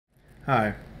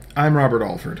Hi, I'm Robert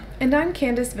Alford, And I'm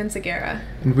Candace Vinciguerra.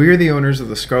 and we are the owners of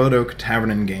the Scarlet Oak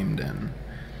Tavern and Game Den.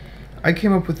 I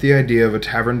came up with the idea of a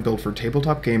tavern built for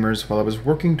tabletop gamers while I was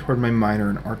working toward my minor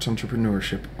in arts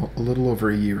entrepreneurship a little over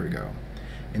a year ago.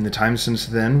 In the time since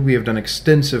then, we have done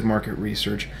extensive market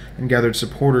research and gathered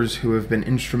supporters who have been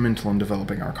instrumental in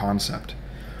developing our concept.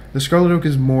 The Scarlet Oak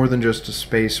is more than just a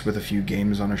space with a few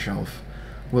games on a shelf.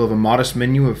 We'll have a modest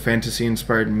menu of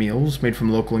fantasy-inspired meals made from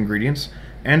local ingredients,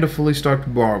 and a fully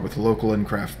stocked bar with local and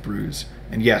craft brews.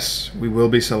 And yes, we will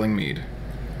be selling mead.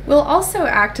 We'll also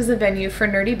act as a venue for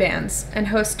nerdy bands and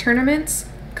host tournaments,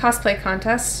 cosplay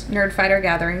contests, nerdfighter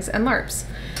gatherings, and LARPs.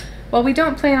 While we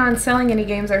don't plan on selling any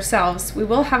games ourselves, we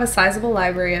will have a sizable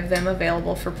library of them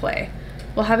available for play.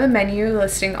 We'll have a menu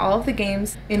listing all of the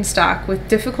games in stock with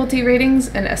difficulty ratings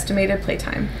and estimated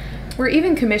playtime. We're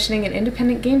even commissioning an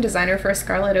independent game designer for a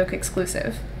Scarlet Oak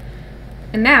exclusive.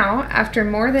 And now, after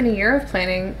more than a year of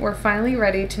planning, we're finally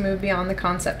ready to move beyond the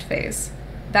concept phase.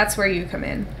 That's where you come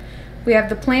in. We have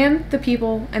the plan, the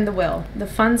people, and the will. The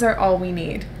funds are all we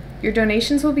need. Your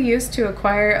donations will be used to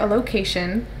acquire a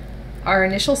location, our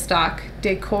initial stock,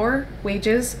 decor,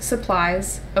 wages,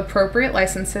 supplies, appropriate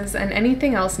licenses, and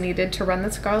anything else needed to run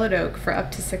the Scarlet Oak for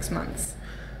up to 6 months.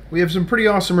 We have some pretty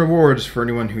awesome rewards for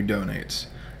anyone who donates.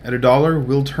 At $1,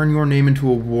 we'll turn your name into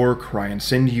a war cry and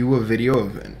send you a video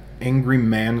of an angry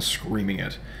man screaming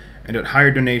it. And at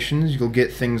higher donations, you'll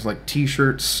get things like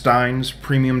t-shirts, steins,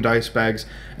 premium dice bags,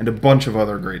 and a bunch of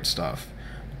other great stuff.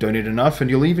 Donate enough and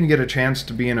you'll even get a chance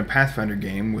to be in a Pathfinder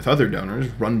game with other donors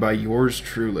run by yours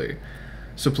truly.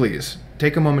 So please,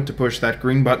 take a moment to push that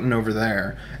green button over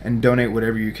there and donate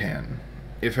whatever you can.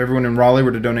 If everyone in Raleigh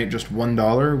were to donate just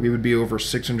 $1, we would be over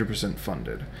 600%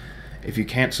 funded. If you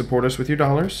can't support us with your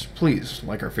dollars, please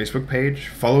like our Facebook page,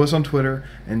 follow us on Twitter,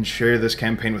 and share this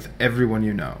campaign with everyone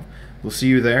you know. We'll see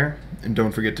you there, and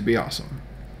don't forget to be awesome.